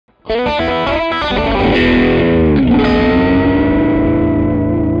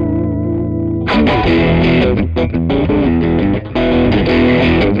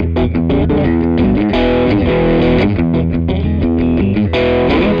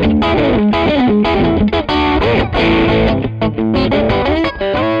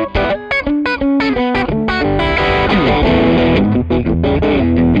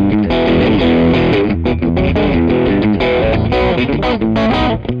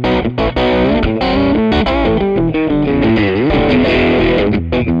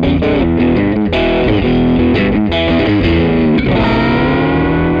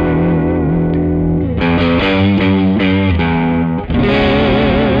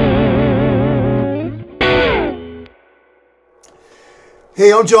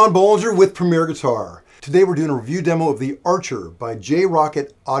Hey, I'm John Bollinger with Premier Guitar. Today we're doing a review demo of the Archer by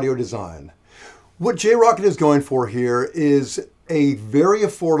Rockett Audio Design. What Rockett is going for here is a very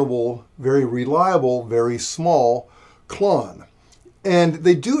affordable, very reliable, very small Klon. And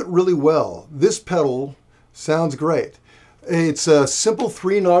they do it really well. This pedal sounds great. It's a simple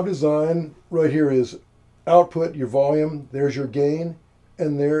 3-knob design. Right here is output, your volume, there's your gain,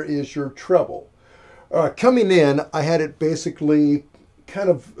 and there is your treble. Coming in, I had it basically kind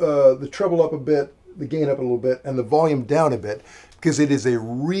of the treble up a bit, the gain up a little bit, and the volume down a bit, because it is a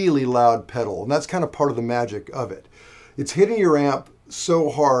really loud pedal, and that's kind of part of the magic of it. It's hitting your amp so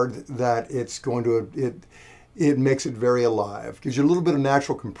hard that it's going to, it makes it very alive. Gives you a little bit of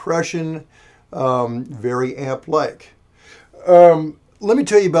natural compression, very amp-like. Let me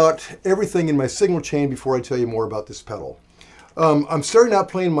tell you about everything in my signal chain before I tell you more about this pedal. I'm starting out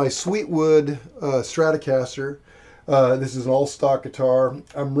playing my Sweetwood Stratocaster. This is an all-stock guitar.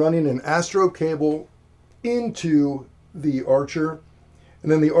 I'm running an Astro cable into the Archer,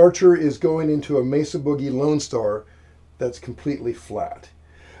 and then the Archer is going into a Mesa Boogie Lone Star that's completely flat.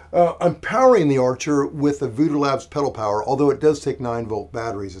 I'm powering the Archer with a Voodoo Labs pedal power, although it does take 9-volt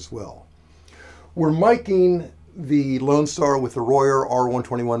batteries as well. We're miking the Lone Star with the Royer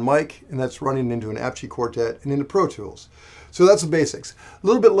R121 mic, and that's running into an Apogee Quartet and into Pro Tools. So that's the basics. A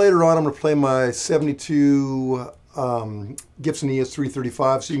little bit later on, I'm going to play my 72 Gibson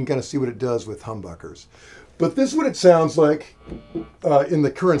ES335, so you can kind of see what it does with humbuckers. But this is what it sounds like in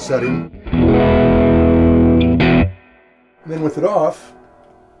the current setting. And then with it off,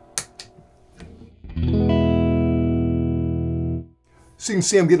 so you can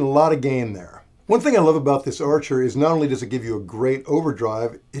see I'm getting a lot of gain there. One thing I love about this Archer is not only does it give you a great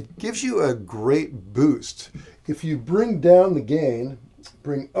overdrive, it gives you a great boost. If you bring down the gain,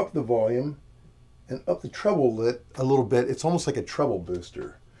 bring up the volume, and up the treble lit a little bit, it's almost like a treble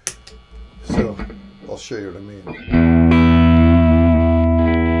booster. So I'll show you what I mean.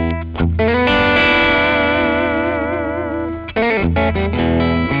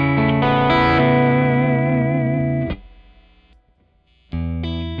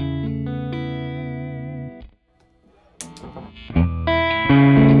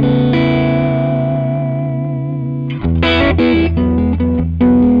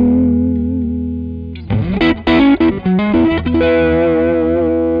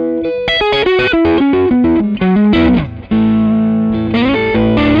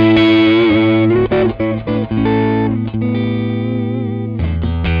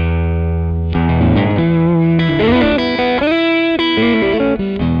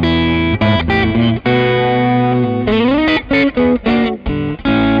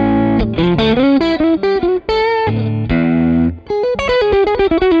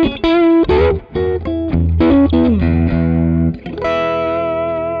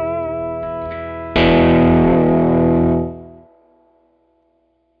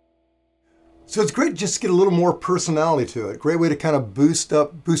 So it's great just to get a little more personality to it. Great way to kind of boost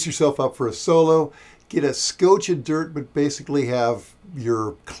yourself up for a solo, get a scotch of dirt, but basically have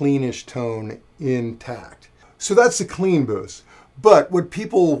your cleanish tone intact. So that's the clean boost. But what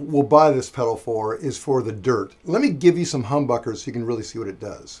people will buy this pedal for is for the dirt. Let me give you some humbuckers so you can really see what it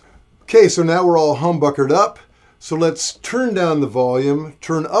does. Okay, so now we're all humbuckered up. So let's turn down the volume,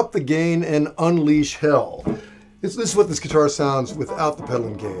 turn up the gain, and unleash hell. This is what this guitar sounds without the pedal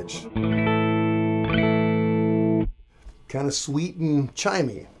engaged. Kind of sweet and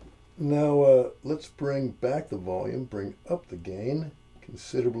chimey. Now let's bring back the volume, bring up the gain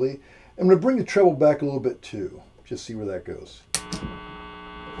considerably. I'm going to bring the treble back a little bit too. Just see where that goes.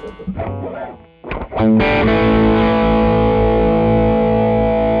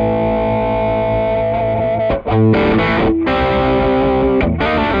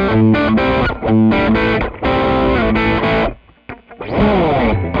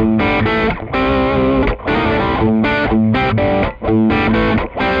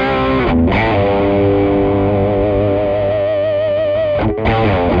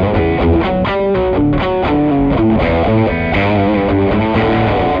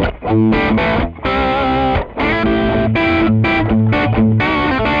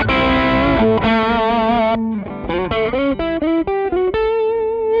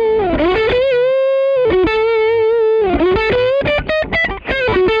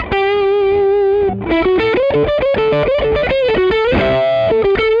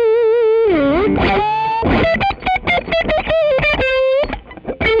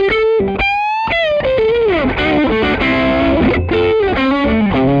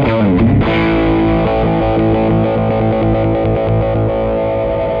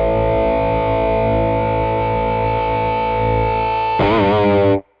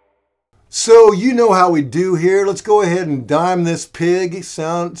 So you know how we do here. Let's go ahead and dime this pig,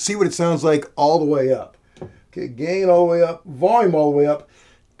 see what it sounds like all the way up. Okay, gain all the way up, volume all the way up.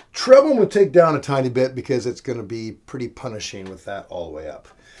 Treble I'm going to take down a tiny bit because it's going to be pretty punishing with that all the way up.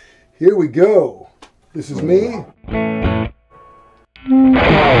 Here we go. This is me.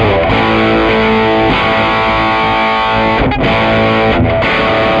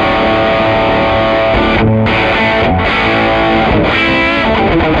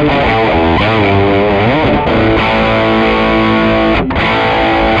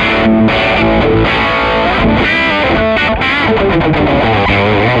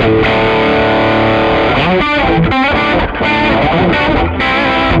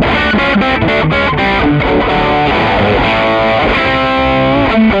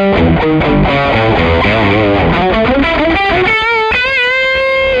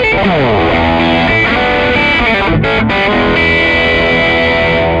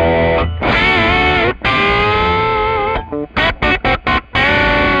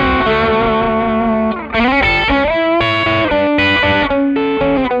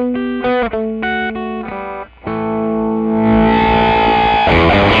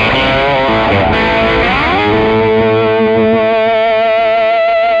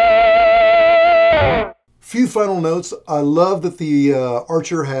 Few final notes. I love that the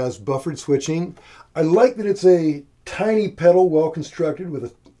Archer has buffered switching. I like that it's a tiny pedal, well constructed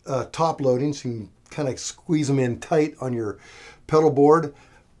with a top loading, so you can kind of squeeze them in tight on your pedal board.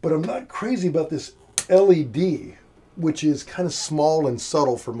 But I'm not crazy about this LED, which is kind of small and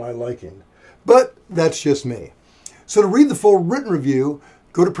subtle for my liking. But that's just me. So to read the full written review,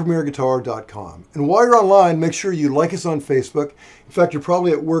 go to premierguitar.com. And while you're online, make sure you like us on Facebook. In fact, you're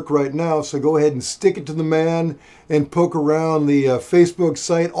probably at work right now, so go ahead and stick it to the man and poke around the Facebook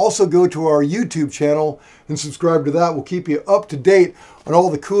site. Also go to our YouTube channel and subscribe to that. We'll keep you up to date on all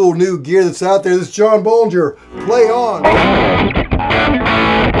the cool new gear that's out there. This is John Bollinger. Play on!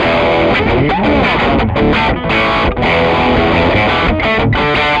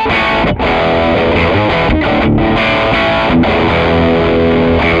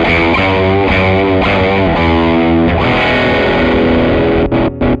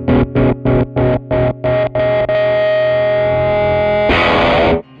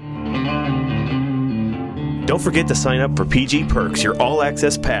 Don't forget to sign up for PG Perks, your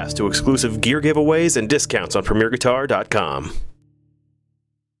all-access pass to exclusive gear giveaways and discounts on premierguitar.com.